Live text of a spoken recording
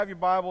Have your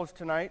Bibles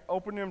tonight.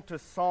 Open them to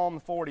Psalm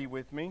 40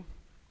 with me.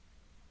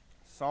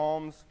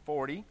 Psalms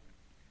 40.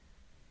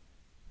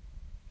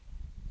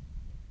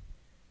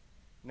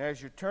 And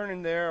as you're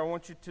turning there, I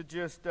want you to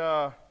just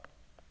let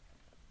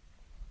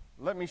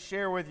me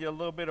share with you a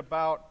little bit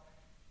about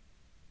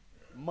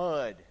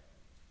mud.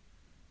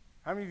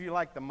 How many of you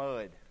like the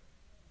mud?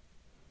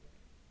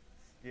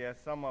 Yeah,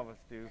 some of us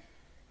do.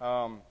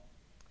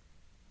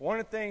 One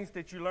of the things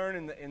that you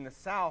learn in the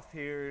South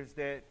here is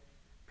that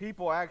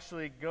people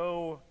actually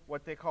go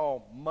what they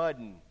call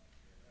mudding.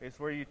 It's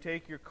where you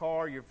take your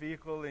car, your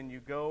vehicle, and you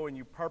go and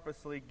you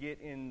purposely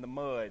get in the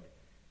mud.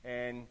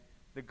 And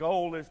the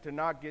goal is to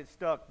not get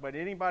stuck. But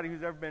anybody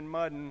who's ever been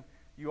mudding,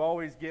 you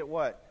always get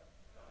what?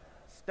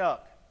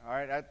 Stuck. All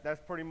right,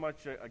 that's pretty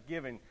much a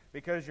given,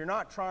 because you're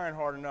not trying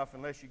hard enough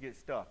unless you get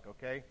stuck,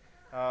 okay?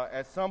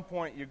 At some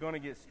point, you're going to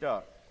get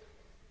stuck.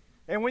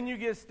 And when you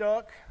get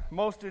stuck,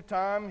 most of the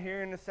time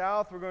here in the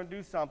South, we're going to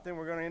do something.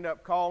 We're going to end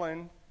up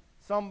calling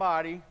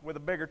somebody with a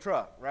bigger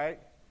truck, right?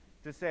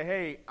 To say,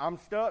 hey, I'm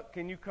stuck.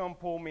 Can you come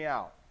pull me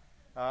out?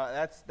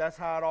 That's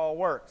how it all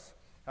works.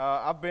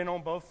 I've been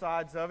on both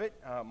sides of it,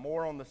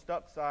 more on the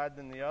stuck side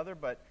than the other,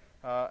 but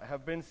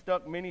have been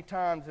stuck many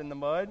times in the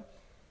mud.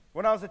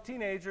 When I was a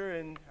teenager,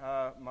 and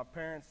my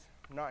parents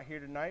are not here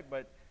tonight,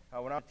 but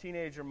when I was a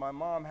teenager, my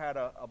mom had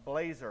a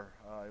Blazer.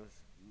 It was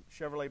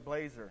Chevrolet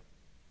Blazer.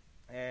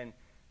 And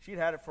she'd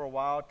had it for a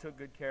while, took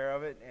good care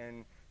of it,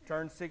 and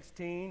turned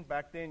 16.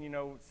 Back then,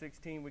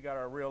 16, we got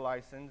our real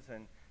license,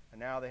 and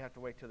now they have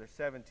to wait till they're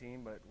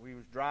 17. But we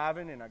was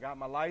driving, and I got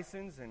my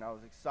license, and I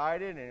was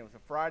excited, and it was a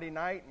Friday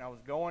night, and I was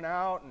going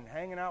out and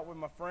hanging out with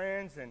my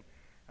friends, and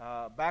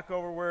back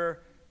over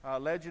where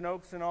Legend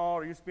Oaks and all,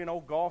 there used to be an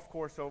old golf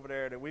course over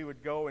there that we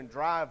would go and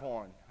drive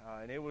on,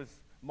 and it was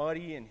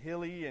muddy and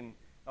hilly, and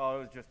it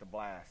was just a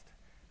blast.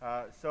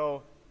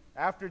 So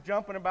after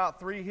jumping about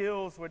 3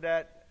 hills with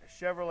that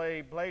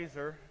Chevrolet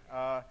Blazer,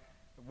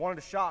 one of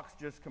the shocks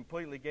just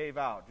completely gave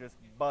out, just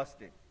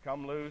busted,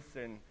 come loose,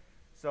 and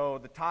so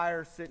the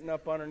tire's sitting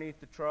up underneath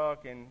the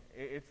truck, and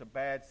it's a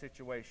bad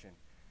situation.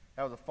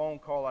 That was a phone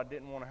call I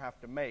didn't want to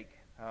have to make,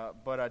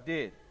 but I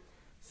did.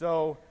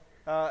 So,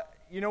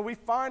 we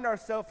find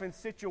ourselves in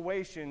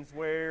situations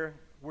where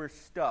we're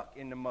stuck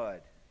in the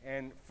mud,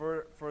 and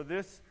for what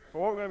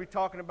we're going to be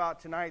talking about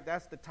tonight,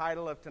 that's the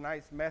title of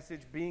tonight's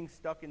message, Being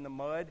Stuck in the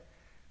Mud.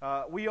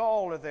 We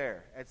all are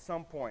there at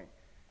some point.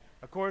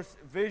 Of course,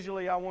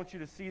 visually, I want you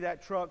to see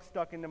that truck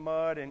stuck in the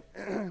mud,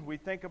 and we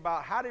think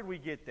about, how did we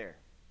get there?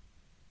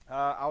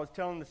 I was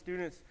telling the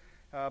students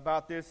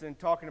about this and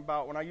talking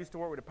about when I used to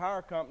work with a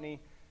power company,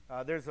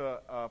 there's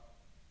a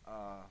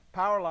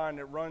power line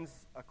that runs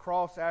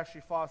across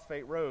Ashley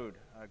Phosphate Road.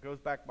 It goes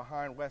back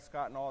behind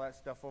Westcott and all that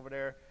stuff over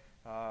there.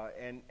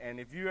 And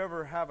if you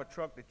ever have a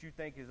truck that you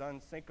think is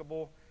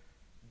unsinkable,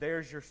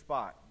 there's your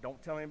spot. Don't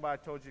tell anybody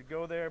I told you to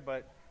go there,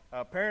 but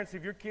parents,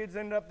 if your kids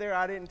end up there,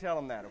 I didn't tell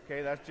them that,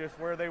 okay? That's just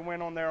where they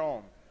went on their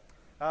own.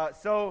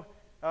 So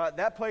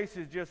that place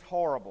is just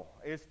horrible.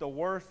 It's the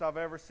worst I've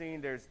ever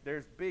seen.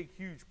 There's big,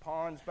 huge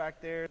ponds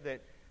back there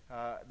that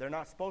they're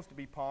not supposed to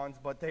be ponds,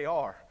 but they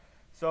are.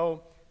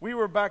 So we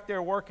were back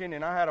there working,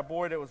 and I had a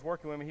boy that was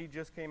working with me. He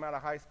just came out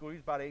of high school.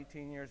 He's about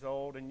 18 years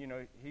old, and,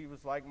 he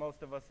was like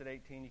most of us at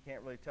 18. You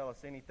can't really tell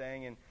us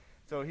anything. And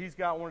so he's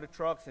got one of the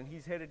trucks, and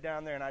he's headed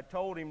down there, and I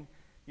told him,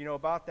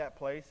 about that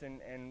place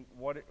and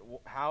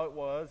how it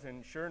was,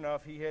 and sure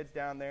enough, he heads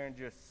down there and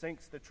just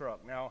sinks the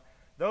truck. Now,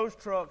 those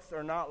trucks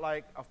are not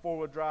like a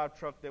four-wheel drive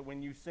truck that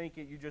when you sink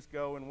it, you just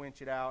go and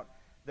winch it out.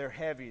 They're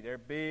heavy. They're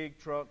big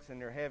trucks,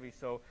 and they're heavy,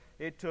 so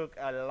it took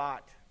a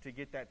lot to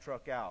get that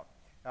truck out.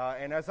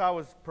 And as I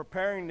was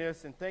preparing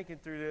this and thinking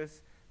through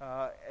this,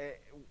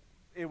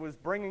 it was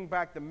bringing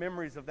back the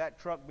memories of that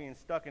truck being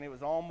stuck, and it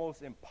was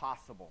almost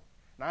impossible.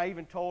 And I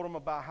even told him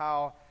about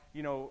how,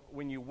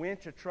 when you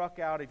winch a truck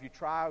out, if you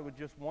try with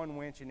just one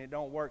winch and it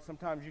don't work,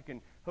 sometimes you can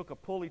hook a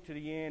pulley to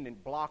the end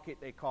and block it,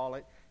 they call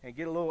it, and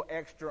get a little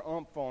extra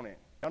oomph on it.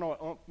 Y'all know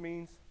what oomph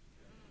means?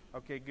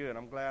 Okay, good.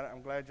 I'm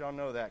glad y'all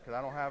know that, because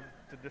I don't have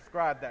to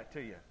describe that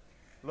to you.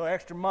 A little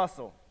extra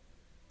muscle.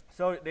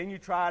 So then you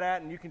try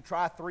that, and you can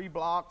try 3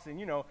 blocks,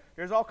 and,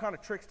 there's all kind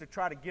of tricks to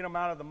try to get them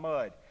out of the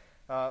mud.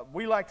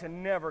 We like to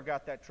never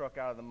got that truck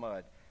out of the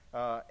mud.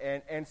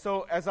 And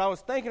so as I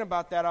was thinking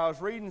about that, I was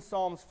reading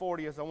Psalms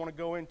 40 as I want to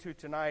go into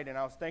tonight, and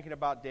I was thinking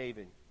about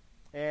David.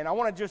 And I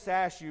want to just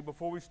ask you,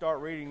 before we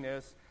start reading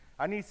this,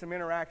 I need some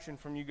interaction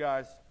from you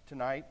guys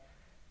tonight.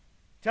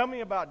 Tell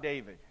me about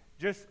David.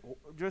 Just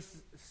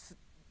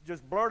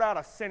blurt out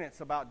a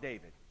sentence about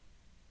David.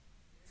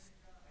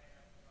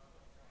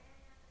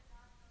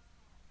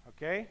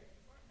 Okay?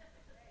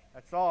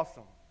 That's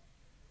awesome.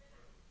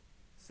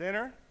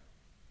 Sinner?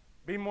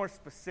 Be more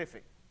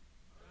specific.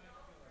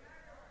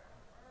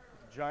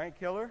 Giant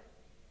killer,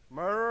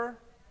 murderer,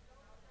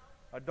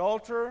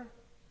 adulterer,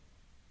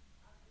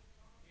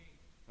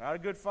 not a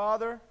good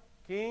father,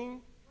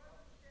 king,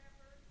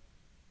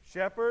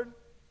 shepherd,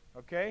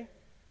 okay?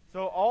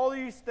 So all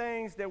these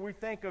things that we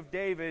think of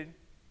David,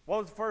 what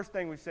was the first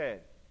thing we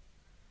said?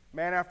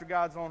 Man after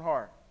God's own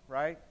heart,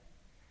 right?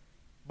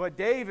 But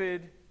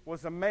David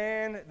was a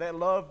man that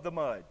loved the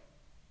mud.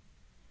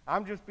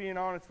 I'm just being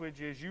honest with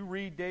you. As you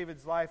read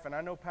David's life, and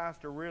I know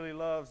Pastor really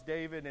loves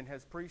David and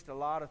has preached a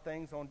lot of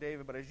things on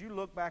David, but as you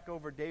look back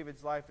over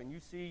David's life and you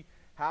see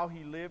how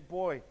he lived,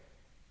 boy,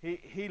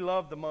 he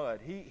loved the mud.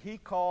 He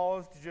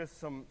caused just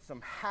some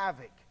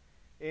havoc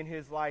in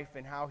his life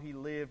and how he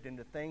lived and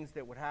the things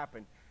that would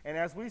happen. And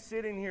as we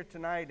sit in here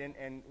tonight,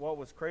 and what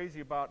was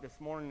crazy about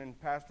this morning, and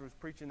Pastor was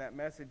preaching that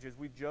message, is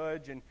we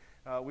judge and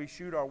we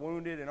shoot our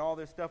wounded and all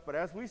this stuff. But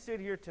as we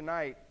sit here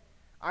tonight,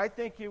 I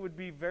think it would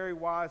be very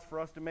wise for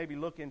us to maybe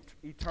look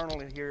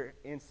eternally here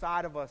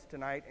inside of us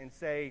tonight and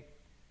say,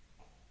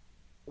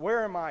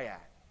 where am I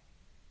at?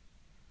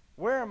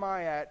 Where am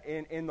I at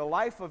in the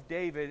life of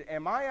David?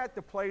 Am I at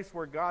the place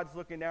where God's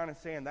looking down and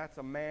saying, that's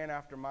a man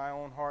after my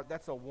own heart,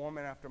 that's a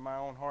woman after my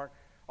own heart?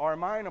 Or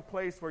am I in a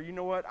place where, you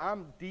know what,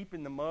 I'm deep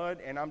in the mud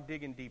and I'm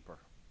digging deeper?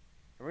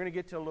 And we're going to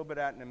get to a little bit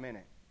of that in a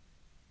minute.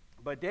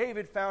 But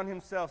David found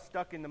himself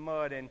stuck in the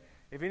mud, and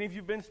if any of you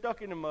have been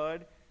stuck in the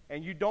mud,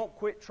 and you don't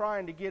quit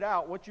trying to get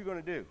out, what you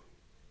going to do?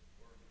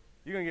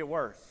 You're going to get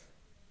worse.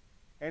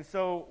 And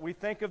so we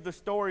think of the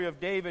story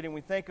of David, and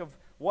we think of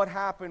what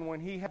happened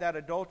when he had that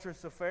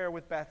adulterous affair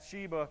with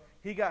Bathsheba.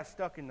 He got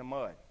stuck in the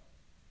mud.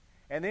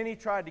 And then he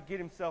tried to get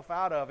himself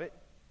out of it,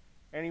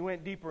 and he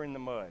went deeper in the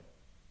mud.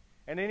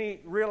 And then he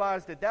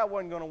realized that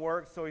wasn't going to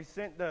work, so he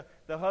sent the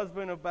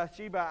husband of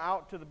Bathsheba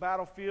out to the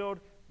battlefield,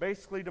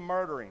 basically to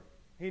murder him.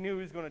 He knew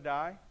he was going to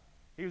die.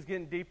 He was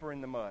getting deeper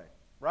in the mud,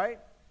 right?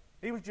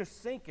 He was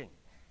just sinking.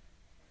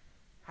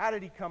 How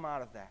did he come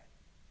out of that?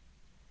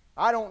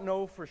 I don't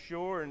know for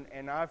sure,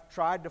 and I've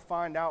tried to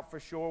find out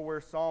for sure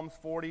where Psalms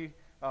 40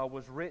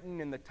 was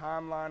written in the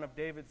timeline of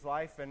David's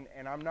life, and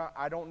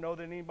I don't know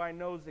that anybody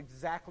knows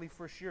exactly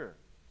for sure.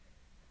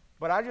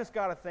 But I just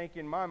got to think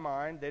in my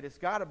mind that it's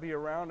got to be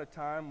around a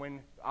time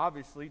when,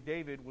 obviously,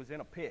 David was in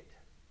a pit.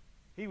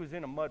 He was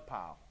in a mud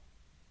pile.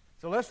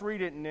 So let's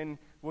read it, and then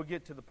we'll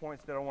get to the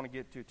points that I want to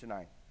get to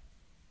tonight.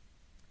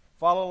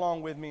 Follow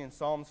along with me in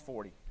Psalms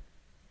 40.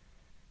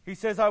 He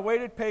says, I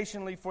waited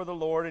patiently for the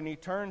Lord, and he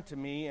turned to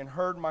me and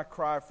heard my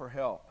cry for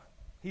help.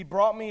 He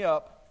brought me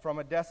up from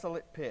a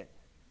desolate pit,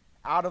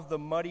 out of the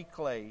muddy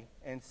clay,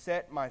 and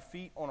set my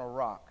feet on a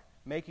rock,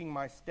 making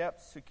my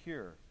steps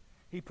secure.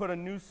 He put a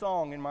new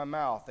song in my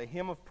mouth, a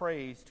hymn of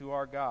praise to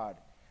our God.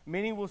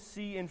 Many will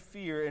see and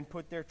fear and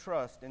put their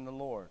trust in the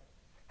Lord.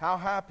 How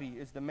happy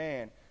is the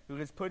man who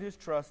has put his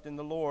trust in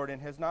the Lord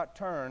and has not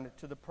turned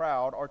to the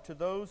proud or to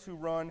those who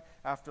run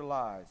after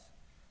lies.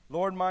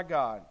 Lord my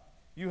God,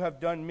 you have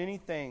done many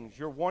things.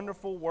 Your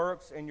wonderful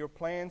works and your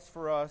plans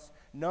for us,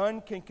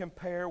 none can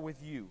compare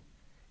with you.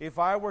 If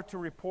I were to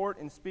report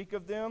and speak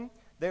of them,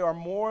 they are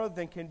more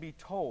than can be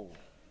told.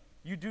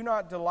 You do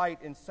not delight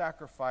in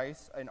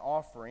sacrifice and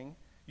offering.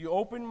 You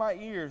open my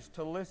ears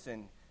to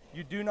listen.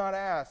 You do not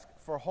ask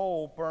for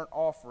whole burnt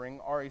offering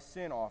or a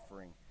sin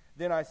offering.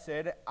 Then I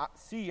said,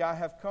 see, I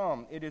have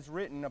come. It is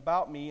written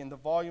about me in the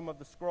volume of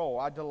the scroll.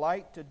 I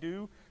delight to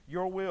do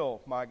your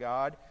will, my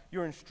God.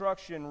 Your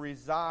instruction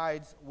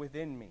resides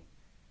within me.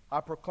 I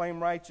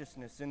proclaim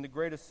righteousness in the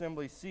great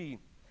assembly. See,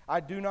 I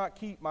do not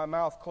keep my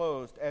mouth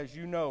closed, as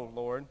you know,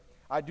 Lord.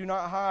 I do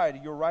not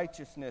hide your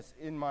righteousness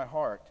in my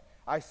heart.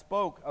 I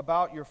spoke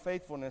about your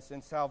faithfulness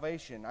and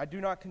salvation. I do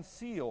not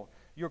conceal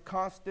your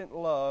constant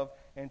love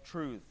and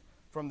truth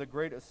from the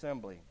great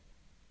assembly.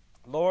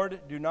 Lord,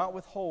 do not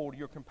withhold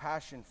your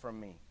compassion from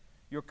me.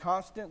 Your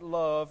constant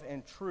love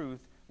and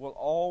truth will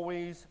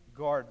always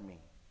guard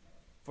me.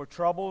 For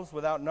troubles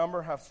without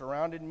number have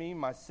surrounded me.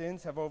 My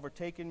sins have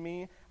overtaken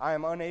me. I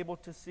am unable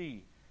to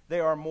see.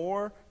 They are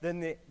more than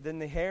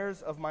the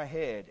hairs of my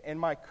head, and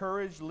my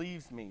courage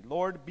leaves me.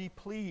 Lord, be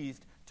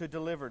pleased to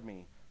deliver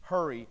me.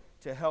 Hurry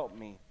to help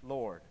me,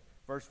 Lord.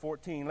 Verse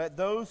 14, let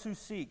those who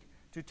seek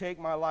to take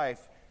my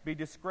life be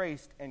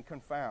disgraced and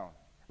confound.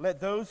 Let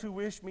those who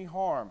wish me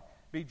harm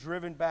be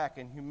driven back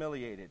and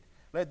humiliated.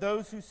 Let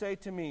those who say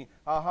to me,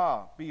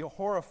 aha, be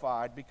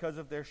horrified because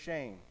of their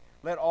shame.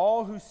 Let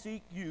all who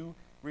seek you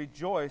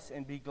rejoice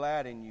and be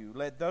glad in you.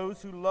 Let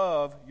those who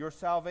love your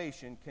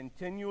salvation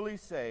continually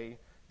say,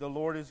 the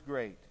Lord is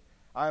great.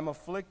 I am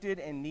afflicted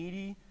and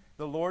needy.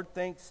 The Lord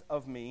thinks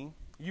of me.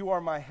 You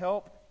are my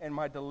help and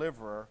my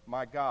deliverer,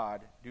 my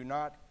God. Do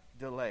not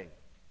delay.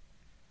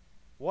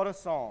 What a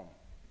psalm.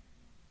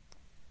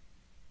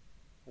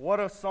 What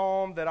a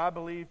psalm that I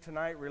believe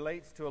tonight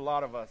relates to a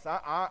lot of us.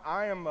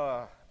 I am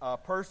a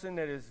person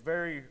that is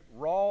very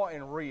raw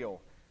and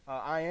real.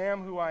 I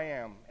am who I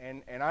am,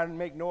 and I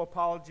make no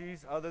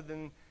apologies other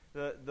than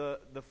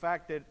the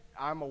fact that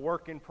I'm a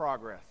work in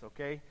progress,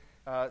 okay?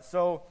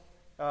 So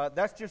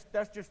that's just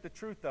the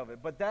truth of it.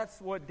 But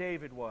that's what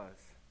David was.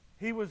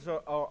 He was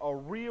a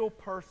real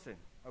person,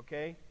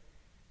 okay,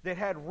 that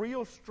had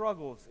real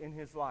struggles in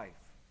his life.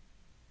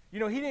 You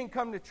know, he didn't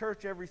come to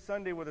church every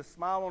Sunday with a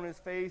smile on his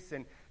face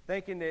and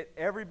thinking that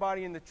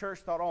everybody in the church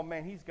thought, oh,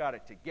 man, he's got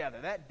it together.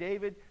 That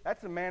David,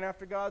 that's a man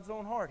after God's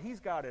own heart.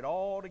 He's got it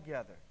all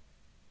together.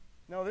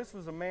 No, this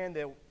was a man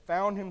that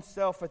found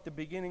himself at the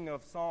beginning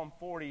of Psalm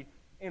 40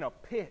 in a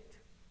pit.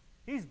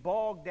 He's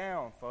bogged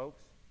down,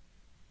 folks.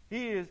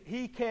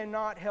 He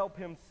cannot help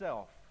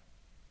himself.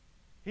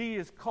 He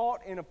is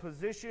caught in a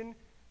position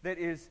that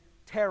is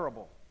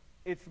terrible.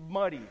 It's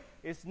muddy.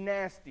 It's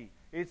nasty.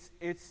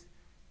 It's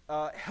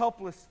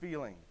helpless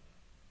feeling.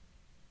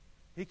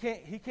 He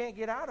can't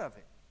get out of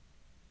it.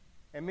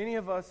 And many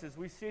of us, as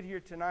we sit here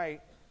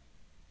tonight,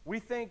 we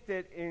think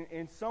that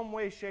in some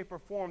way, shape, or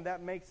form,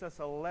 that makes us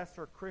a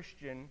lesser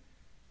Christian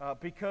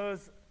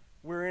because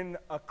we're in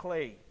a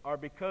clay or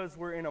because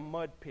we're in a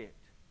mud pit.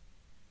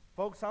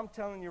 Folks, I'm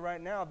telling you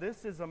right now,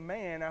 this is a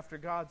man after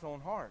God's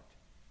own heart.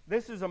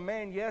 This is a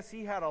man, yes,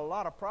 he had a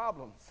lot of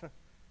problems.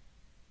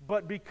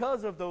 But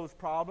because of those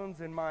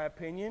problems, in my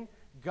opinion,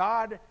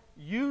 God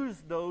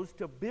used those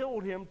to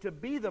build him to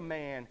be the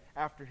man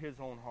after his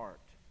own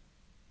heart.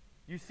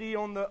 You see,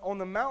 on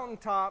the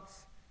mountaintops,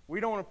 we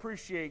don't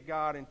appreciate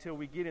God until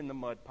we get in the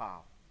mud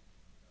pile.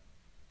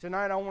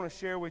 Tonight, I want to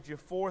share with you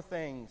 4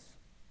 things,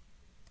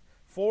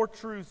 4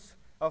 truths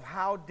of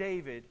how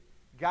David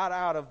got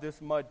out of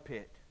this mud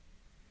pit.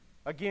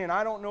 Again,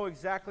 I don't know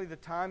exactly the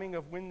timing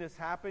of when this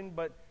happened,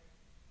 but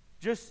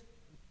just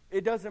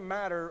it doesn't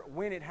matter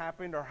when it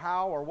happened or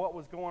how or what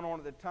was going on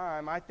at the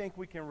time. I think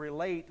we can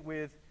relate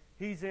with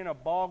he's in a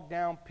bogged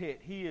down pit.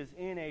 He is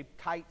in a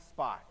tight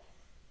spot,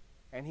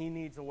 and he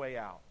needs a way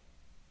out.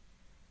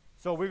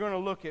 So we're going to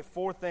look at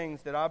 4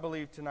 things that I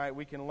believe tonight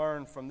we can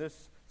learn from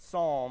this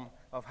psalm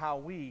of how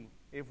we,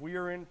 if we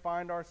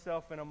find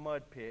ourselves in a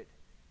mud pit,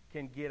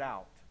 can get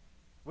out.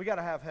 We got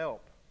to have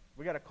help.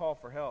 We got to call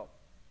for help.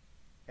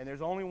 And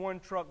there's only one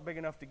truck big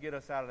enough to get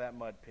us out of that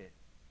mud pit.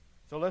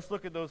 So let's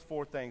look at those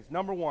 4 things.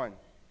 Number 1,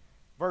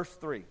 verse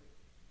 3.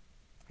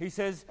 He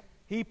says,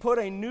 He put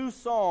a new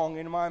song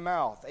in my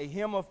mouth, a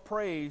hymn of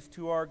praise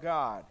to our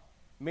God.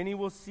 Many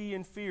will see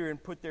and fear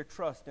and put their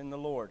trust in the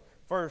Lord.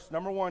 First,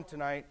 number 1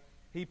 tonight,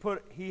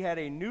 he had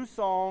a new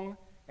song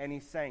and he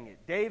sang it.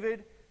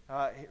 David,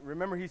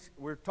 remember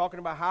we're talking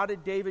about how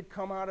did David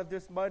come out of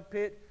this mud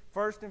pit?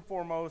 First and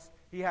foremost,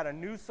 he had a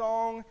new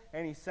song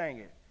and he sang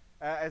it.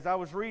 As I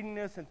was reading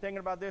this and thinking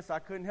about this, I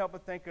couldn't help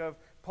but think of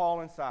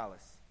Paul and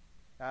Silas.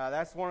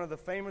 That's one of the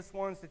famous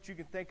ones that you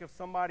can think of,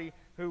 somebody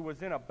who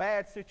was in a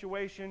bad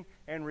situation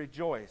and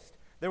rejoiced.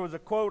 There was a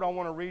quote I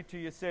want to read to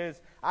you. It says,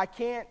 I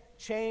can't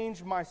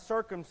change my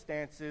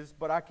circumstances,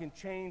 but I can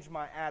change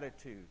my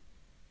attitude.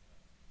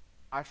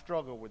 I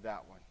struggle with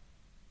that one.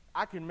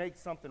 I can make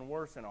something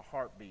worse in a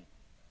heartbeat.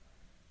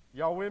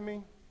 Y'all with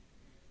me?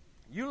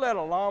 You let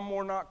a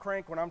lawnmower not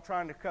crank when I'm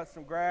trying to cut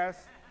some grass,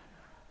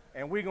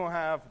 and we're going to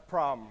have a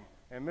problem.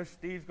 And Mr.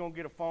 Steve's going to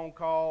get a phone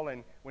call,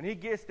 and when he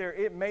gets there,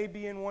 it may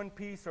be in one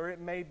piece or it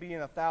may be in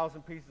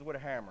 1,000 pieces with a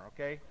hammer,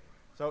 okay?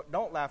 So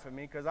don't laugh at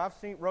me, because I've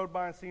rode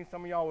by and seen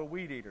some of y'all with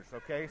weed eaters,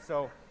 okay?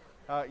 So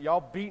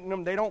y'all beating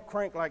them, they don't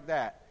crank like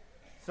that.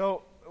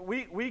 So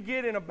we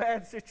get in a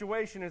bad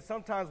situation, and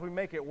sometimes we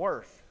make it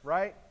worse,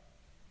 right?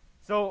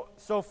 So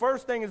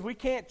first thing is we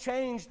can't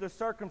change the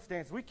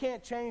circumstance. We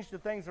can't change the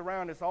things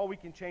around us. All we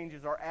can change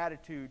is our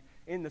attitude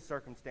in the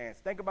circumstance.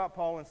 Think about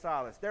Paul and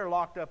Silas. They're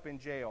locked up in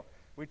jail.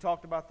 We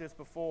talked about this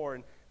before,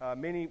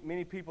 and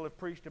many people have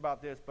preached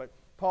about this, but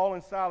Paul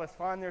and Silas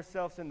find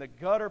themselves in the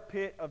gutter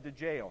pit of the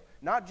jail.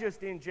 Not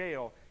just in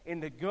jail, in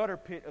the gutter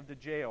pit of the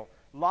jail,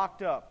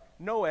 locked up.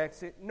 No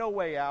exit, no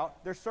way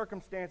out. Their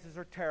circumstances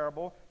are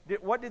terrible.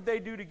 What did they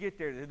do to get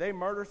there? Did they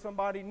murder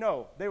somebody?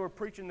 No. They were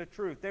preaching the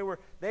truth.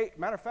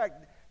 Matter of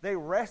fact, they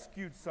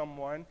rescued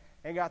someone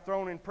and got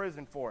thrown in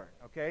prison for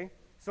it, okay?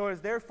 So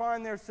as they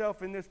find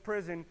themselves in this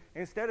prison,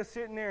 instead of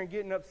sitting there and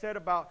getting upset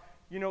about,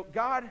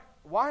 God,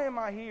 why am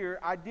I here?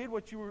 I did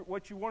what you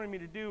wanted me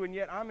to do, and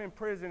yet I'm in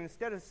prison.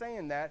 Instead of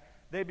saying that,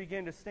 they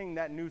begin to sing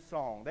that new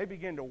song. They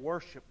begin to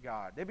worship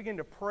God. They begin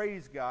to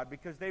praise God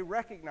because they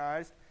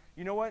recognized,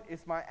 you know what?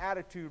 It's my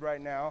attitude right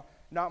now,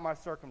 not my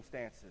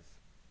circumstances.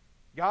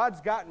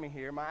 God's got me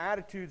here. My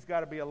attitude's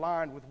got to be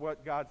aligned with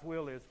what God's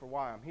will is for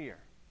why I'm here,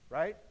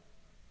 right?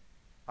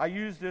 I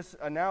use this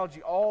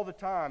analogy all the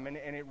time, and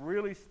it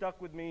really stuck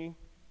with me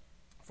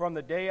from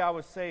the day I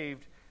was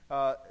saved.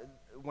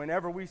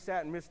 Whenever we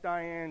sat in Miss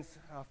Diane's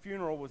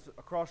funeral was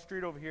across the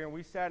street over here, and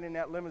we sat in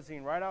that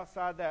limousine right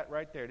outside that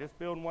right there. This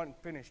building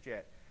wasn't finished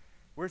yet.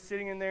 We're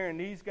sitting in there, and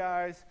these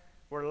guys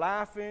were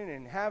laughing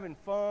and having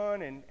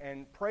fun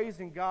and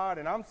praising God,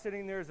 and I'm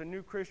sitting there as a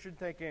new Christian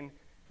thinking,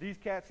 these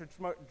cats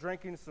are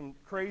drinking some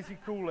crazy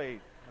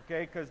Kool-Aid,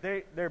 okay, because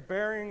they're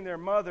burying their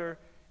mother,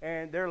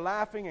 and they're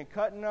laughing and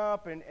cutting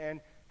up and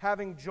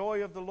having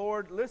joy of the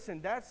Lord.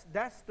 Listen,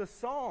 that's the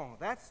song.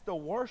 That's the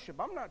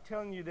worship. I'm not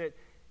telling you that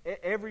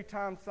every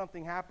time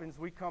something happens,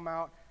 we come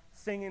out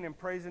singing and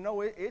praising. No,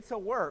 it's a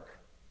work.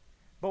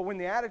 But when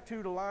the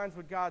attitude aligns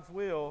with God's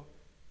will,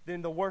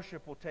 then the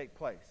worship will take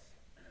place,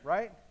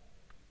 right?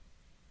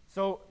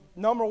 So,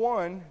 number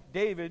 1,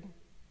 David,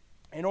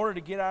 in order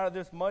to get out of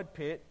this mud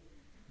pit,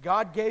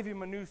 God gave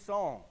him a new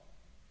song.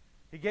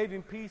 He gave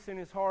him peace in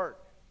his heart.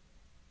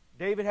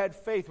 David had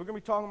faith. We're going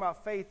to be talking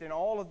about faith and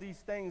all of these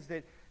things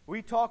that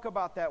we talk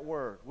about that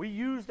word. We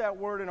use that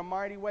word in a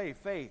mighty way,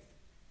 faith.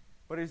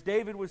 But as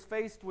David was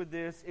faced with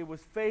this, it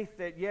was faith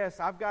that, yes,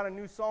 I've got a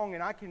new song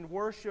and I can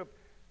worship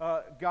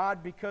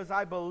God because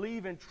I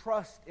believe and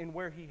trust in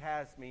where he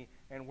has me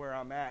and where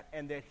I'm at,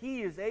 and that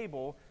he is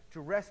able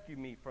to rescue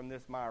me from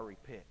this miry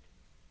pit.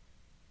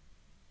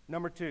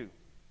 Number 2,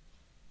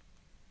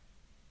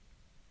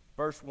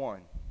 verse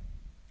 1.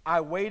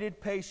 I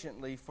waited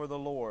patiently for the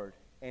Lord,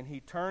 and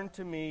he turned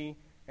to me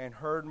and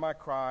heard my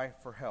cry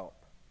for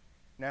help.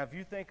 Now, if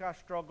you think I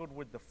struggled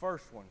with the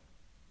first one,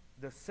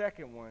 the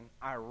second one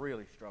I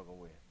really struggle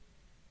with.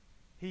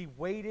 He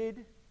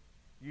waited.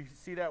 You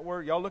see that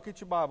word? Y'all look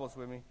at your Bibles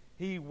with me.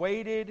 He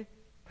waited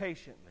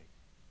patiently.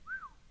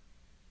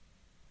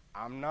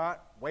 I'm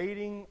not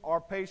waiting or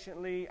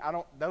patiently.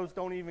 Those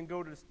don't even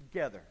go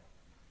together.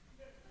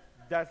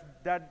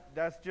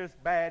 That's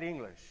just bad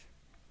English.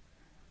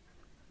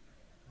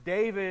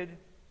 David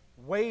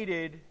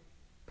waited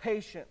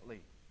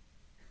patiently.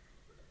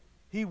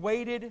 He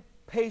waited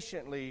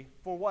patiently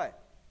for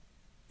what?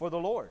 For the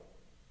Lord.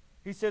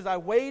 He says, I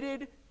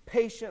waited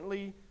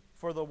patiently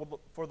for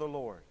the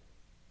Lord.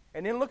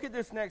 And then look at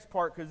this next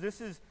part, because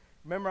this is,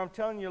 remember I'm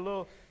telling you a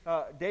little,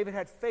 David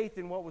had faith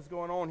in what was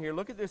going on here.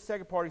 Look at this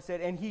second part. He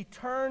said, and he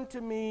turned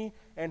to me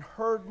and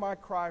heard my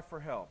cry for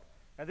help.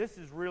 Now this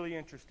is really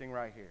interesting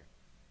right here.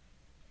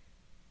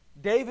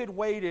 David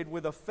waited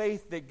with a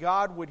faith that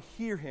God would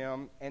hear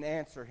him and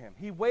answer him.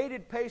 He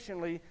waited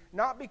patiently,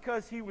 not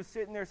because he was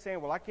sitting there saying,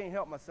 well, I can't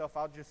help myself,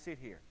 I'll just sit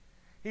here.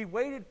 He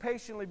waited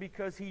patiently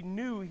because he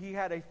knew he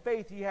had a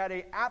faith, he had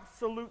an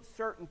absolute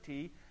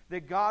certainty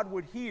that God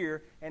would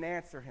hear and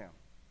answer him.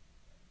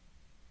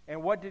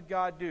 And what did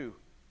God do?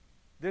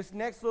 This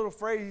next little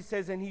phrase, he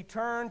says, and he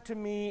turned to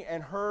me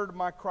and heard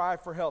my cry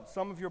for help.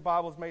 Some of your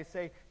Bibles may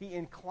say, he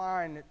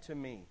inclined to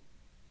me.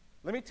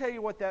 Let me tell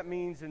you what that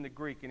means in the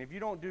Greek. And if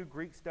you don't do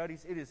Greek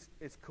studies,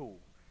 it's cool.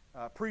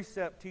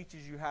 Precept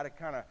teaches you how to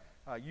kind of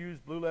use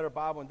Blue Letter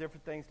Bible and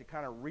different things to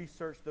kind of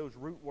research those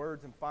root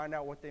words and find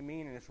out what they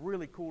mean. And it's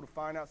really cool to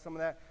find out some of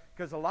that,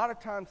 because a lot of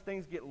times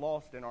things get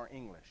lost in our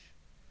English.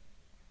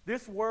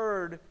 This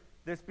word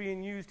that's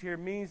being used here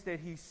means that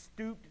he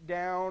stooped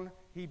down,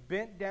 he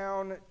bent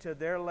down to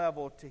their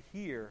level to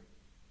hear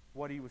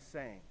what he was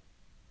saying.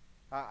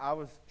 I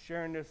was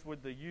sharing this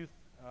with the youth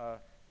a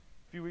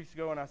few weeks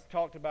ago, and I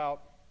talked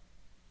about,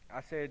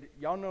 I said,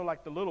 y'all know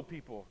like the little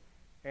people.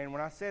 And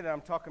when I say that,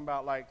 I'm talking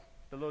about like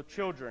the little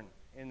children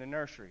in the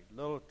nursery,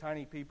 little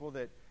tiny people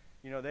that,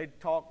 they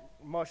talk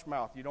mush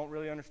mouth. You don't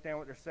really understand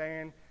what they're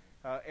saying.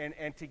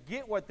 And to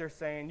get what they're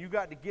saying, you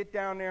got to get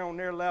down there on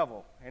their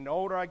level. And the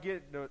older I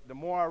get, the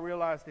more I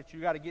realize that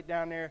you got to get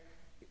down there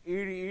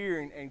ear to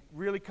ear and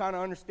really kind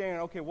of understand,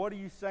 okay, what are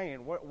you saying?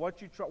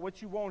 What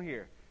you want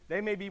here?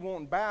 They may be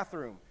wanting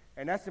bathroom,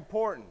 and that's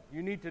important.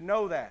 You need to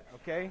know that,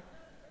 okay?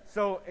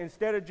 So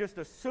instead of just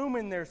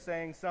assuming they're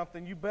saying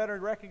something, you better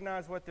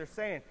recognize what they're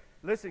saying.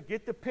 Listen,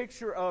 get the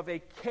picture of a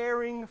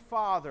caring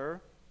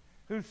father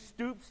who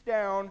stoops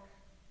down,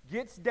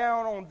 gets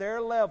down on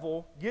their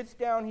level, gets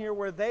down here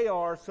where they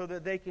are so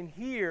that they can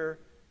hear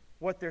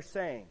what they're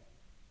saying.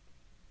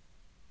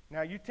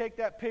 Now you take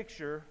that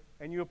picture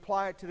and you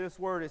apply it to this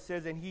word. It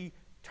says, and he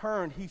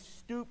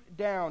stooped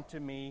down to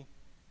me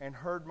and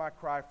heard my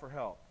cry for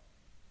help.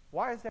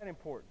 Why is that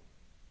important?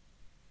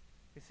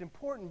 It's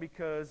important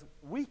because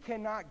we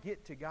cannot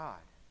get to God.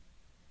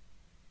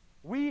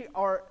 We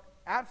are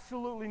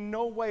absolutely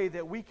no way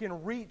that we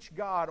can reach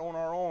God on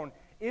our own,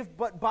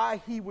 but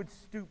by he would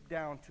stoop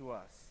down to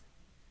us.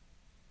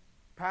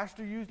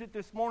 Pastor used it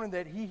this morning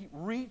that he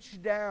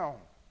reached down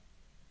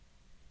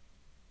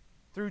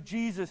through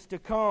Jesus to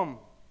come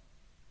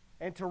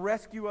and to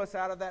rescue us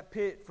out of that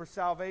pit for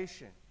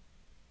salvation.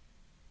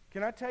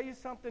 Can I tell you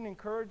something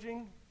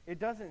encouraging? It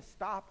doesn't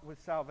stop with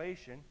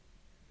salvation.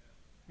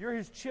 You're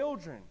his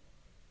children.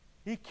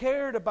 He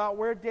cared about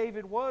where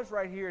David was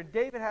right here. And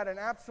David had an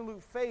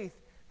absolute faith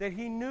that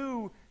he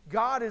knew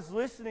God is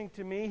listening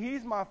to me.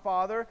 He's my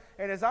father.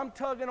 And as I'm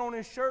tugging on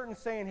his shirt and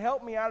saying,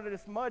 help me out of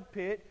this mud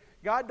pit,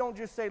 God don't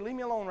just say, leave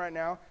me alone right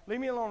now. Leave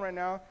me alone right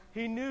now.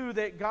 He knew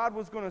that God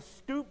was going to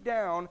stoop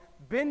down,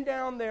 bend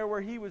down there where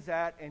he was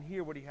at, and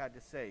hear what he had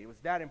to say. It was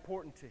that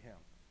important to him.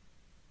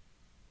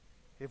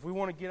 If we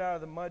want to get out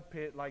of the mud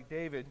pit like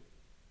David,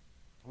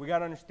 we got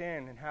to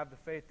understand and have the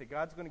faith that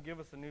God's going to give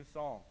us a new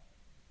song.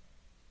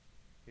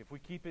 If we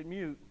keep it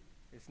mute,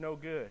 it's no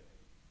good.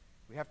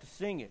 We have to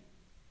sing it.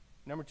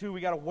 Number 2, we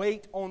got to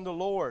wait on the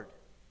Lord.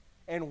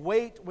 And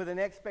wait with an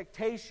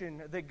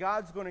expectation that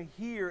God's going to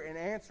hear and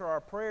answer our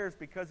prayers,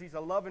 because he's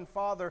a loving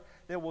Father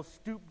that will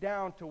stoop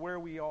down to where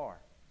we are.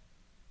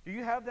 Do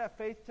you have that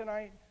faith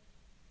tonight?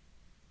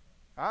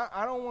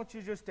 I don't want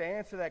you just to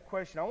answer that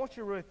question. I want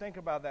you to really think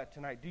about that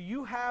tonight. Do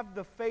you have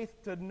the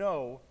faith to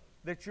know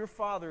that your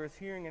Father is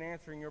hearing and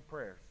answering your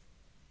prayers?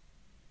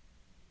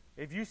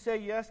 If you say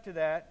yes to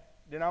that,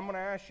 then I'm going to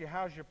ask you,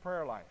 how's your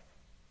prayer life?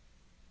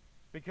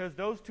 Because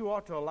those two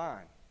ought to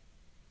align.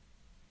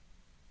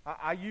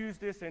 I use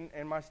this,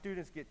 and my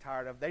students get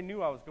tired of it. They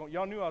knew I was going.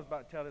 Y'all knew I was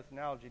about to tell this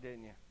analogy,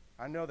 didn't you?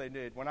 I know they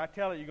did. When I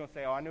tell it, you're going to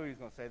say, oh, I knew he was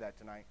going to say that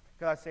tonight.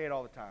 Because I say it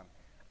all the time.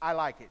 I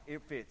like it.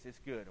 It fits. It's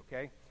good,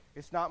 okay?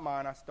 It's not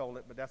mine. I stole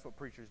it, but that's what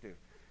preachers do.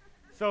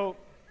 So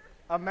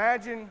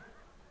imagine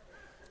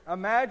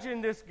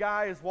this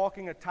guy is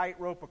walking a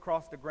tightrope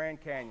across the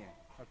Grand Canyon,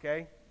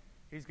 okay?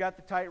 He's got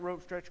the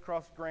tightrope stretched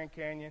across the Grand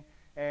Canyon,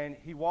 and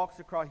he walks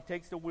across, he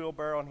takes the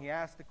wheelbarrow, and he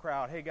asks the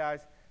crowd, hey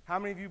guys, how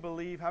many of you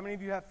believe, how many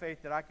of you have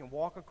faith that I can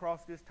walk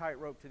across this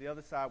tightrope to the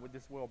other side with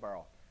this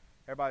wheelbarrow?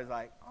 Everybody's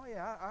like, oh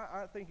yeah,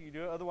 I think you can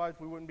do it. Otherwise,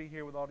 we wouldn't be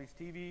here with all these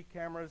TV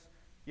cameras.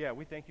 Yeah,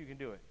 we think you can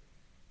do it.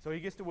 So he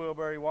gets the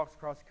wheelbarrow, he walks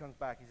across, he comes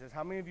back. He says,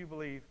 how many of you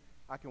believe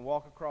I can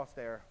walk across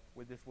there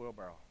with this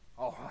wheelbarrow?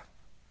 Oh,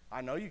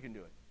 I know you can do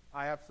it.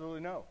 I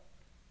absolutely know.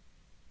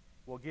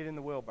 Well, get in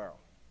the wheelbarrow.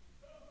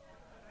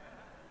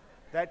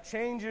 That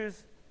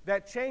changes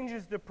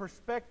the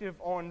perspective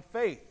on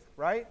faith,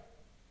 right?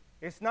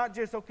 It's not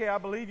just, okay, I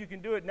believe you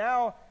can do it.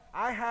 Now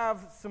I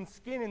have some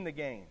skin in the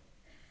game.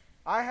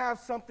 I have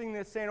something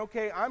that's saying,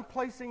 okay, I'm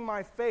placing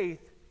my faith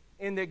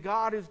in that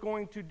God is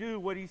going to do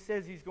what he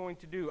says he's going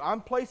to do.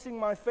 I'm placing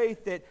my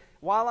faith that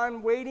while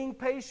I'm waiting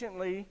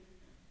patiently,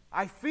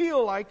 I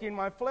feel like in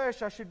my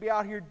flesh I should be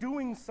out here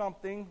doing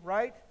something,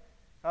 right?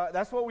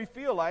 That's what we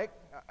feel like.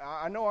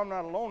 I know I'm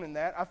not alone in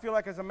that. I feel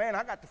like as a man,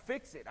 I got to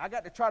fix it. I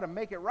got to try to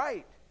make it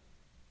right.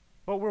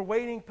 But we're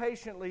waiting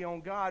patiently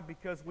on God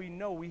because we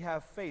know we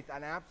have faith,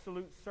 an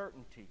absolute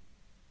certainty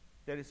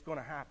that it's going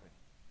to happen.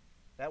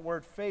 That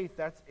word faith,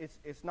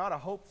 it's not a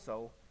hope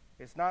so.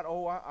 It's not,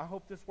 oh, I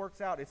hope this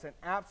works out. It's an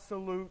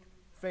absolute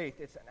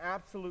faith. It's an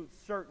absolute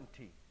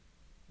certainty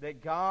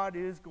that God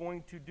is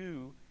going to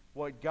do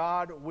what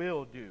God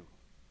will do.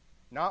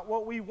 Not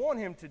what we want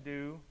him to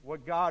do,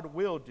 what God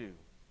will do.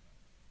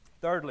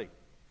 Thirdly,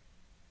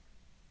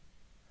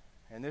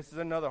 and this is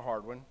another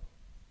hard one.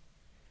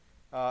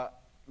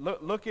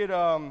 Look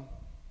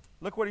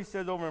what he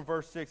says over in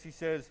verse 6. He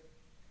says,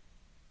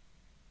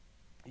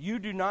 you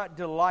do not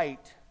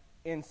delight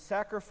in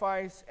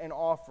sacrifice and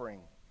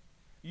offering.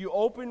 You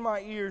open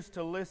my ears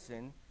to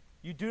listen.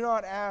 You do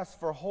not ask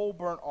for whole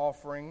burnt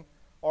offering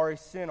or a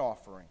sin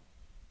offering.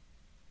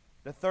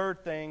 The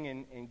third thing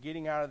in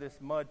getting out of this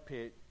mud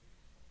pit,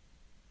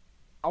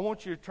 I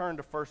want you to turn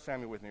to 1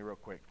 Samuel with me real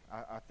quick.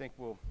 I think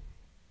we'll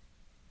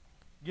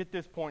get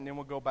this point and then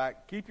we'll go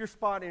back. Keep your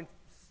spot in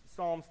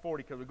Psalms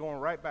 40 because we're going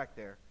right back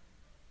there.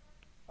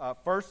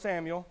 1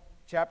 Samuel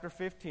chapter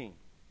 15,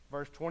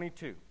 verse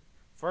 22.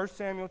 1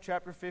 Samuel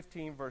chapter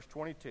 15, verse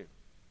 22.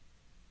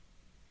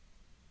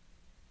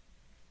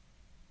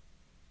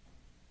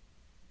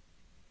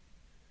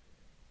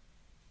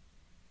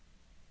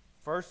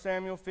 First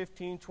Samuel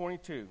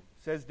 15:22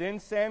 says, then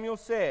Samuel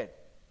said,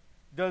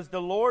 does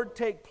the Lord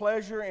take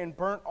pleasure in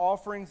burnt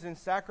offerings and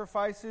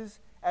sacrifices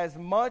as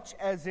much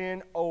as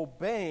in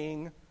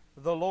obeying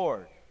the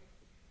Lord?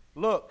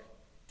 Look,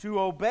 to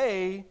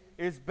obey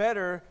is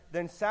better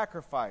than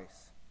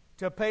sacrifice.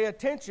 To pay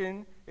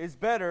attention is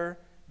better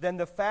than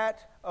the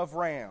fat of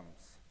rams.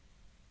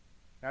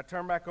 Now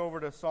turn back over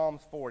to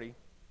Psalms 40,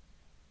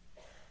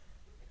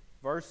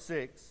 verse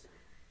 6.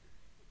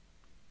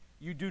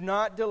 You do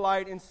not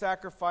delight in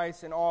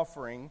sacrifice and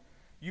offering.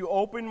 You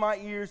open my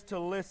ears to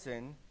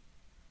listen.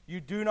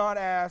 You do not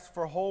ask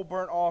for whole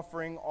burnt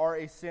offering or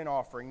a sin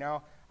offering.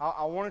 Now,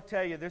 I want to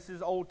tell you, this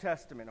is Old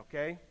Testament,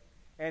 okay?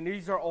 And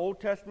these are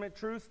Old Testament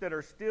truths that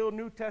are still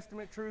New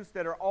Testament truths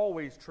that are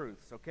always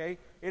truths, okay?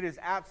 It is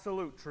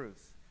absolute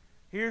truths.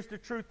 Here's the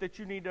truth that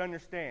you need to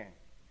understand.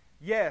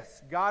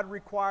 Yes, God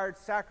required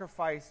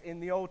sacrifice in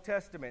the Old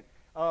Testament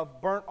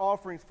of burnt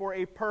offerings for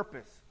a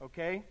purpose,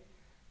 okay?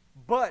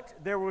 But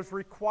there was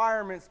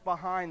requirements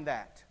behind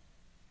that.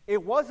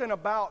 It wasn't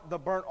about the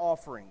burnt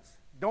offerings.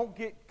 Don't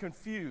get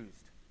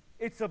confused.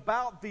 It's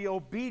about the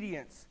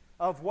obedience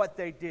of what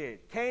they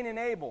did. Cain and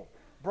Abel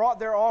brought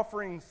their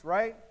offerings,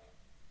 right?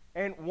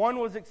 And one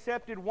was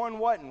accepted, one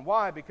wasn't.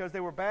 Why? Because they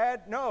were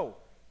bad? No.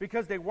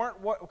 Because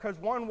because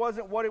one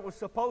wasn't what it was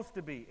supposed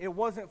to be. It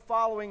wasn't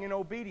following in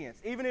obedience.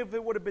 Even if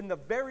it would have been the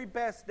very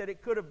best that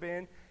it could have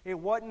been, it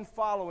wasn't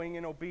following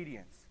in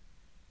obedience.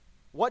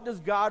 What does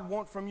God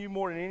want from you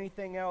more than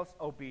anything else?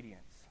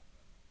 Obedience.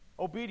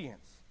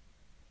 Obedience.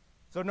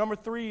 So number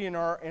 3 in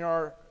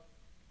our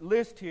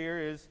list here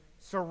is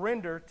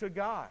surrender to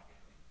God.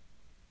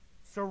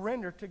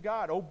 Surrender to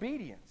God.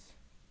 Obedience.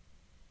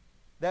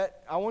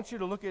 That I want you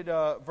to look at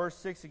verse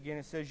 6 again.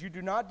 It says, you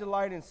do not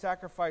delight in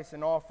sacrifice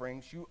and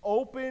offerings. You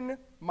open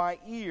my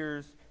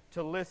ears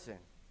to listen.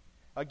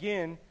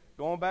 Again,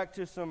 going back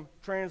to some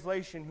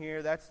translation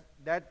here,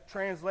 that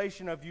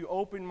translation of you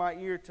open my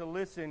ear to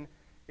listen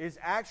is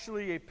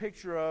actually a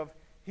picture of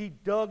he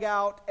dug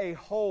out a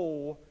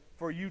hole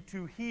for you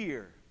to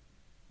hear.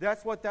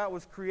 That's what that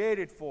was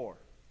created for.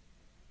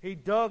 He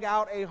dug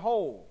out a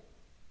hole.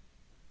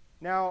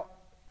 Now,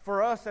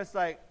 for us, that's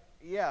like,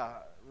 yeah,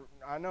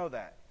 I know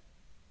that.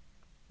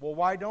 Well,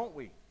 why don't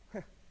we?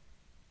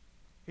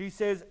 He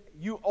says,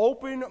 you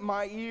open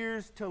my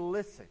ears to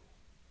listen.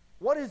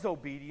 What is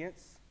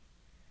obedience?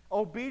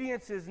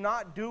 Obedience is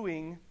not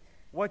doing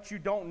what you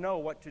don't know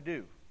what to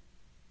do.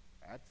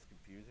 That's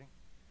confusing.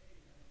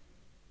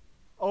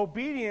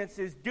 Obedience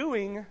is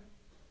doing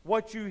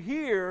what you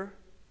hear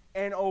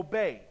and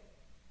obey.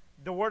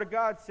 the Word of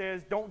God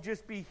says, don't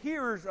just be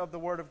hearers of the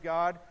Word of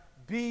God,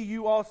 be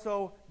you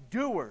also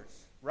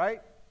doers,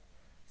 right?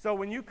 So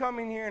when you come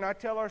in here, and I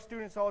tell our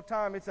students all the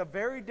time, it's a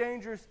very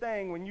dangerous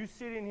thing when you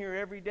sit in here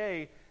every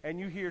day and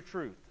you hear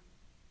truth.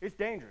 It's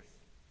dangerous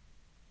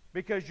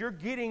because you're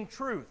getting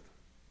truth.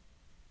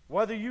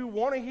 Whether you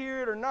want to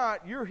hear it or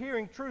not, you're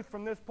hearing truth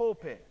from this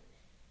pulpit.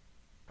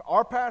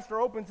 Our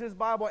pastor opens his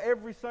Bible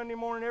every Sunday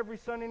morning, every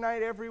Sunday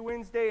night, every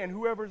Wednesday, and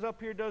whoever's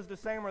up here does the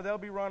same or they'll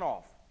be run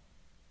off.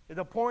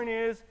 The point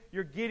is,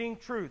 you're getting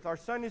truth. Our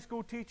Sunday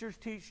school teachers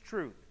teach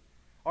truth.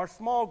 Our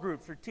small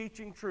groups are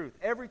teaching truth.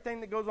 Everything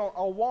that goes on,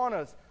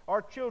 Awanas,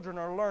 our children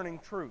are learning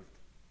truth.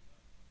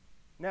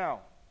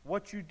 Now,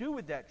 what you do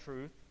with that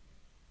truth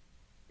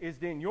is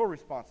then your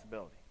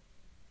responsibility.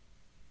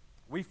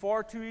 We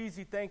far too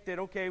easy think that,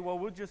 okay, well,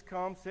 we'll just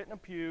come, sit in a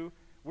pew,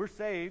 we're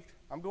saved,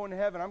 I'm going to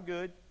heaven, I'm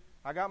good,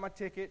 I got my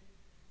ticket,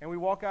 and we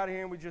walk out of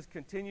here and we just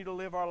continue to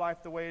live our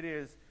life the way it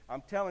is.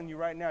 I'm telling you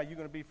right now, you're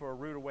going to be for a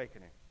rude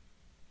awakening.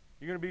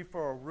 You're going to be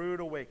for a rude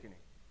awakening.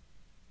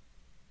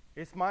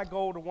 It's my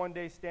goal to one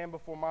day stand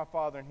before my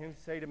Father and Him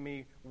say to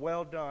me,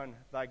 well done,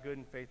 thy good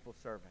and faithful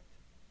servant.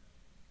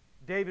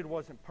 David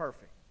wasn't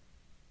perfect.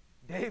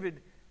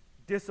 David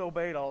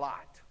disobeyed a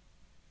lot.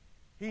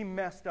 He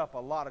messed up a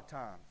lot of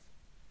times.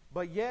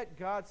 But yet,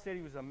 God said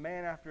he was a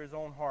man after his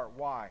own heart.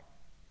 Why?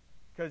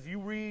 Because you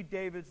read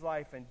David's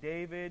life, and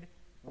David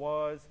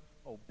was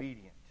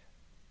obedient.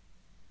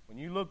 When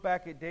you look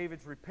back at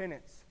David's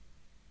repentance,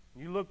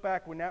 you look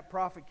back when that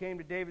prophet came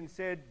to David and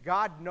said,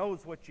 God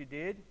knows what you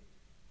did.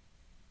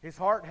 His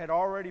heart had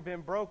already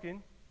been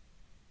broken.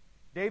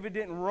 David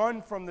didn't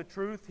run from the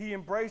truth. He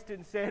embraced it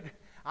and said,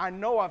 I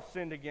know I've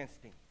sinned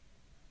against him.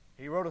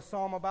 He wrote a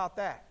psalm about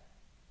that.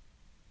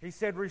 He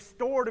said,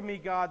 restore to me,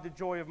 God, the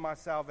joy of my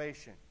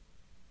salvation.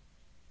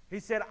 He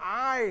said,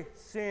 I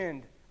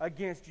sinned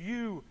against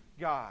you,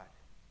 God.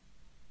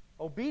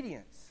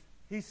 Obedience.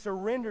 He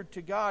surrendered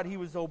to God. He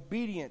was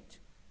obedient.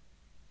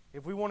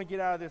 If we want to get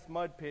out of this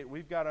mud pit,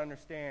 we've got to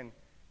understand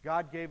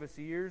God gave us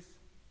ears,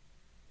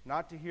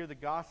 not to hear the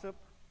gossip,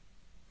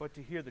 but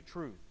to hear the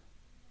truth.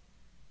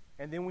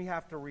 And then we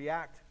have to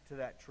react to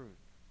that truth.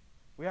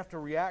 We have to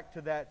react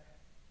to that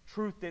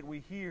truth that we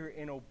hear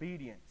in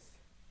obedience.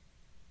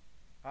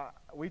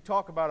 We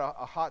talk about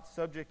a hot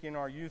subject in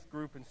our youth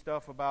group and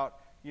stuff about,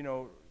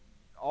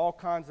 all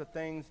kinds of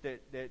things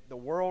that the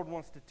world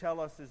wants to tell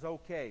us is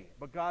okay,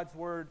 but God's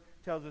Word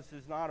tells us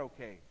is not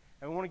okay.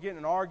 And we want to get in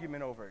an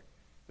argument over it.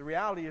 The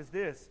reality is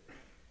this.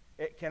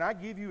 Can I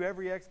give you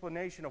every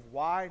explanation of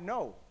why?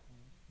 No.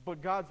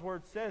 But God's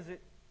Word says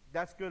it.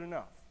 That's good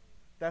enough.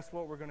 That's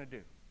what we're going to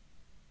do.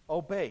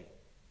 Obey.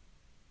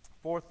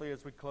 Fourthly,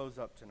 as we close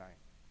up tonight.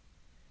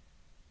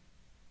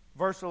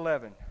 Verse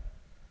 11.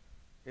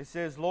 It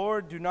says,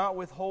 Lord, do not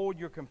withhold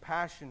your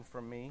compassion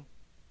from me.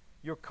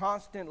 Your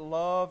constant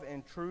love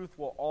and truth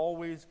will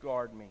always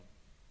guard me.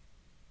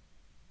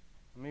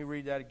 Let me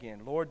read that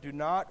again. Lord, do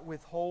not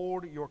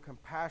withhold your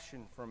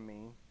compassion from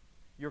me.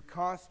 Your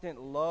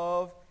constant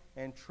love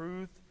and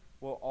truth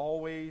will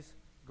always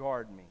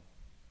guard me.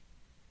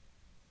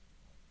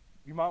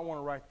 You might want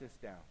to write this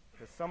down,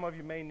 because some of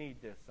you may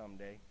need this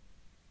someday.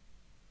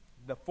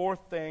 The fourth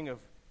thing of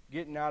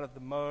getting out of the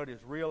mud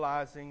is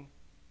realizing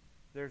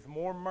there's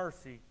more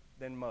mercy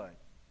than mud.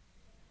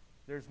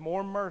 There's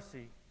more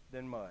mercy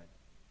than mud.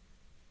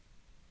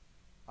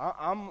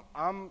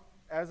 I'm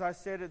as I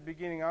said at the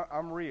beginning,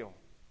 I'm real.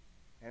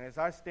 And as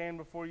I stand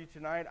before you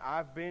tonight,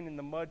 I've been in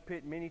the mud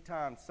pit many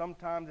times.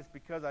 Sometimes it's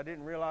because I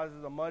didn't realize it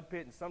was a mud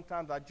pit, and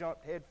sometimes I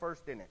jumped head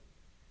first in it.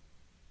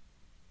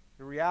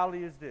 The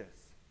reality is this.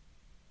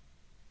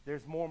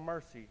 There's more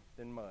mercy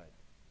than mud.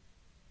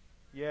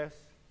 Yes,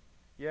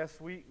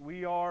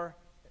 we are,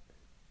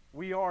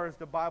 as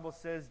the Bible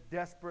says,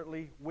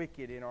 desperately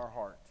wicked in our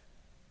heart.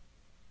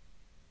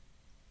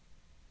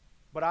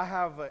 But I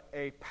have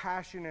a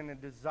passion and a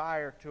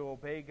desire to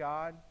obey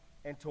God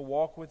and to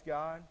walk with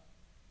God.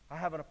 I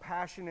have a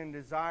passion and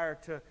desire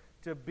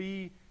to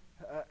be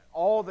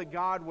all that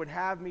God would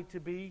have me to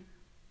be,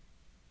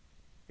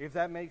 if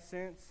that makes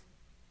sense.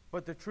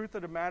 But the truth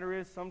of the matter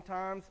is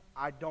sometimes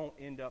I don't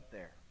end up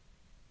there.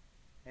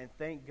 And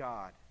thank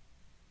God.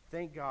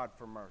 Thank God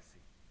for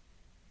mercy.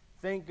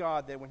 Thank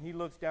God that when He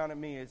looks down at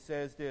me, it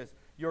says this,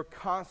 your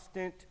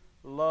constant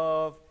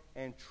love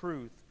and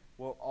truth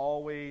will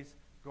always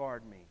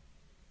guard me.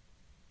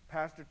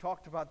 Pastor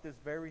talked about this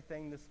very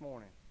thing this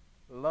morning.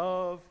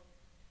 Love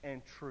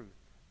and truth.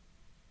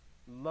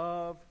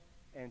 Love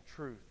and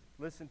truth.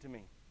 Listen to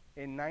me.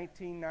 In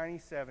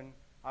 1997,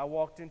 I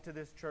walked into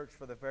this church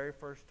for the very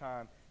first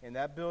time. In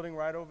that building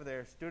right over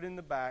there, stood in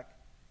the back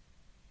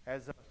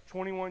as a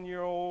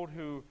 21-year-old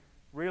who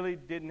really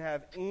didn't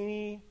have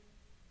any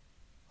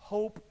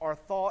hope or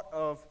thought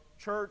of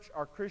church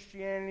or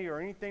Christianity or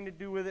anything to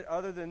do with it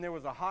other than there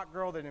was a hot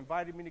girl that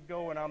invited me to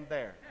go and I'm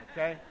there,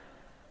 okay?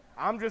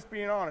 I'm just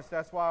being honest.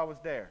 That's why I was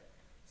there.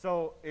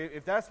 So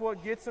if that's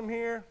what gets them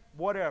here,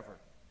 whatever.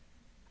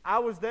 I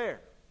was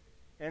there.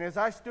 And as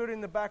I stood in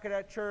the back of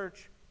that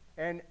church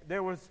and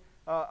there was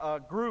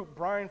a group,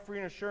 Brian Free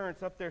and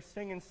Assurance, up there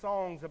singing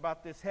songs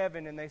about this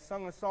heaven, and they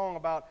sung a song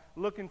about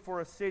looking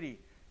for a city.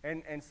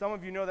 And some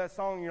of you know that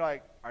song, and you're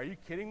like, are you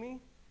kidding me?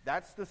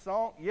 That's the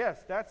song?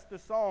 Yes, that's the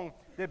song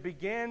that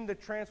began the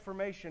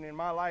transformation in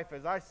my life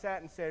as I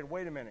sat and said,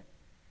 wait a minute,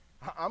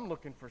 I'm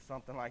looking for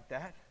something like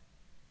that.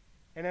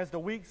 And as the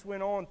weeks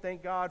went on,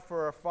 thank God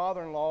for a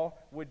father-in-law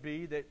would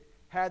be that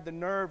had the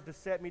nerve to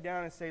set me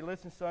down and say,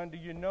 listen, son, do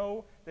you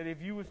know that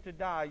if you was to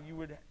die,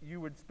 you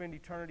would spend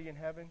eternity in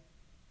heaven?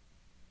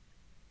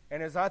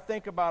 And as I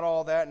think about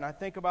all that, and I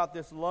think about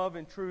this love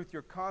and truth,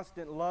 your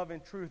constant love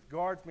and truth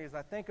guards me. As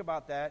I think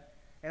about that,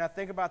 and I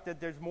think about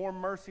that there's more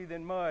mercy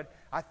than mud,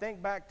 I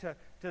think back to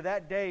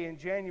that day in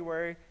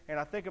January, and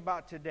I think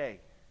about today.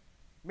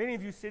 Many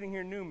of you sitting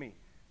here knew me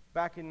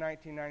back in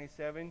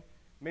 1997.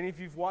 Many of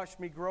you have watched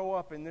me grow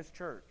up in this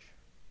church.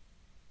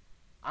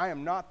 I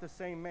am not the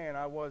same man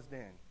I was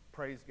then.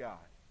 Praise God.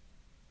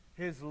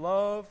 His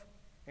love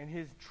and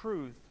His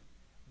truth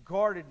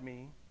guarded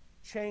me,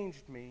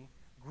 changed me,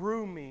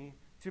 grew me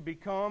to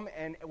become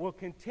and will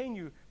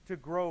continue to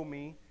grow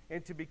me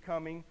into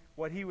becoming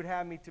what He would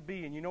have me to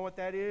be. And you know what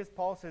that is?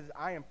 Paul says,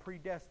 I am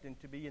predestined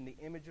to be in the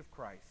image of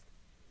Christ.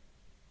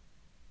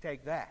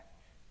 Take that.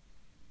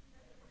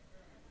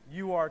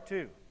 You are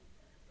too.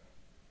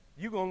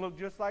 You're going to look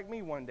just like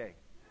me one day.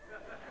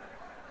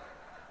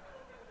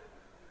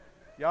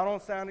 Y'all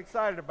don't sound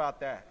excited about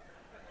that.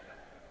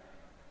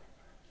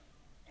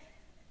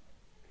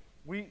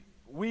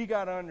 We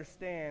got to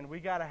understand, we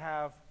got to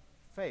have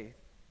faith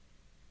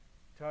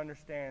to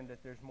understand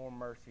that there's more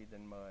mercy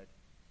than mud.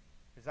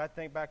 As I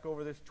think back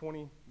over this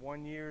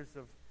 21 years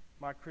of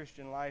my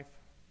Christian life,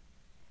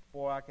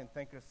 boy, I can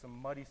think of some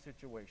muddy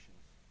situations.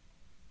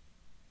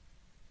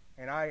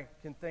 And I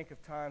can think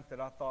of times that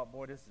I thought,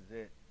 boy, this is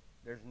it.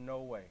 There's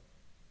no way.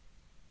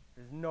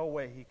 There's no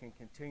way He can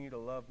continue to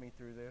love me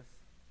through this.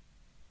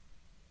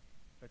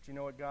 But you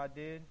know what God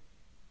did?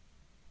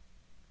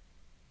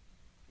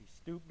 He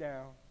stooped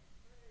down.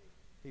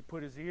 He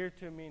put His ear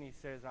to me and He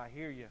says, I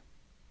hear you.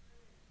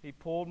 He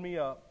pulled me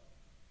up.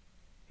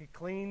 He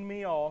cleaned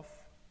me off.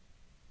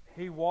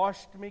 He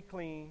washed me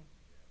clean.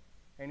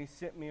 And He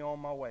sent me on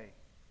my way.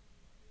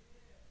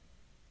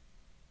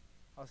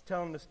 I was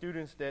telling the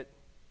students that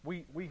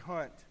we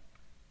hunt.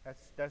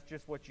 That's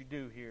just what you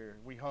do here.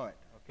 We hunt,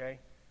 okay?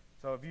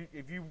 So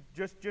if you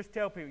just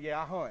tell people,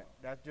 yeah, I hunt.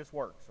 That just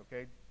works,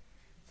 okay?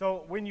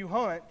 So when you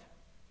hunt,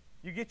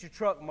 you get your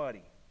truck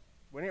muddy.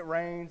 When it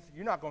rains,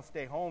 you're not going to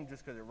stay home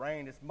just because it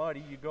rained. It's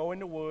muddy. You go in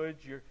the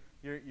woods. You're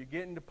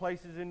getting to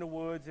places in the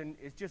woods, and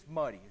it's just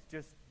muddy. It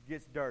just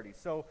gets dirty.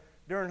 So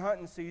during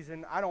hunting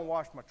season, I don't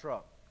wash my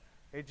truck.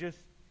 It just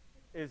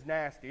is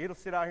nasty. It'll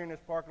sit out here in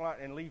this parking lot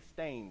and leave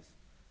stains.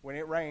 When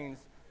it rains,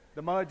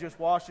 the mud just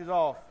washes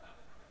off.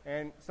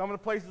 And some of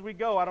the places we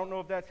go, I don't know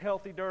if that's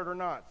healthy dirt or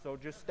not, so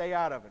just stay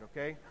out of it,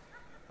 okay?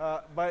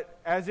 But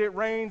as it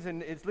rains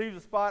and it leaves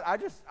a spot, I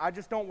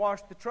just don't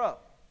wash the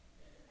truck.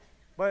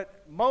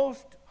 But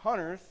most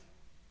hunters,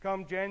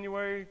 come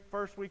January,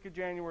 first week of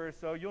January or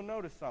so, you'll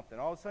notice something.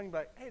 All of a sudden, you'll be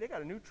like, hey, they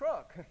got a new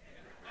truck.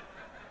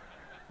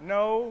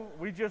 No,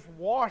 we just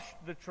washed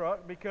the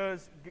truck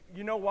because,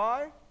 you know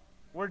why?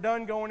 We're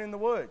done going in the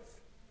woods.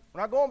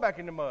 We're not going back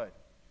in the mud.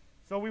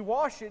 So we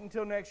wash it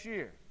until next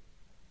year.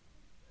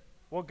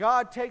 Well,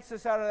 God takes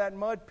us out of that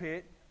mud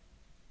pit,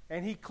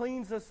 and He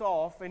cleans us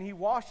off, and He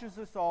washes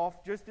us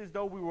off just as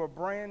though we were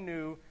brand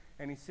new,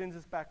 and He sends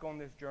us back on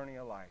this journey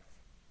of life.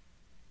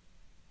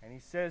 And He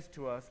says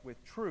to us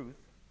with truth,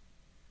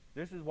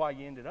 this is why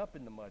you ended up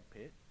in the mud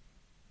pit.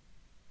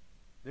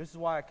 This is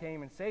why I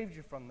came and saved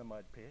you from the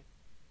mud pit.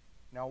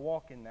 Now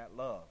walk in that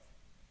love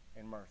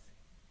and mercy.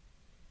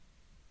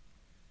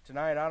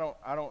 Tonight,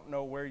 I don't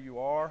know where you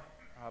are,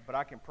 but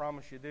I can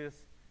promise you this.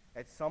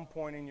 At some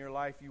point in your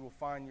life, you will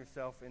find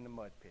yourself in the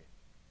mud pit.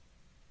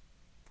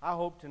 I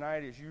hope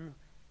tonight as you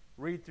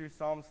read through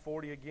Psalms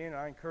 40 again,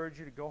 I encourage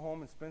you to go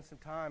home and spend some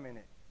time in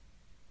it.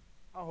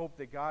 I hope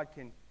that God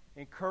can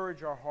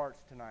encourage our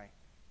hearts tonight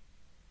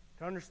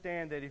to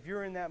understand that if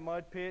you're in that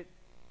mud pit,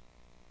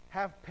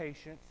 have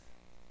patience.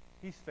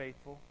 He's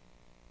faithful.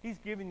 He's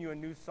given you a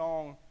new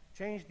song.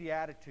 Change the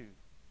attitude.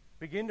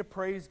 Begin to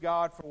praise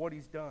God for what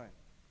He's done.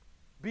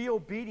 Be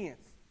obedient.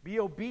 Be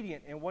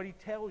obedient in what He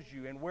tells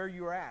you and where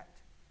you're at.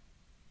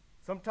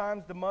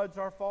 Sometimes the mud's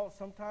our fault,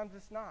 sometimes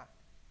it's not.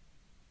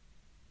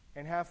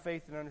 And have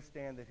faith and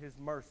understand that His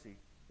mercy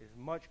is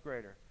much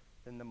greater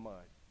than the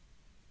mud.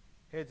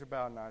 Heads are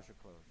bowed and eyes are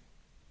closed.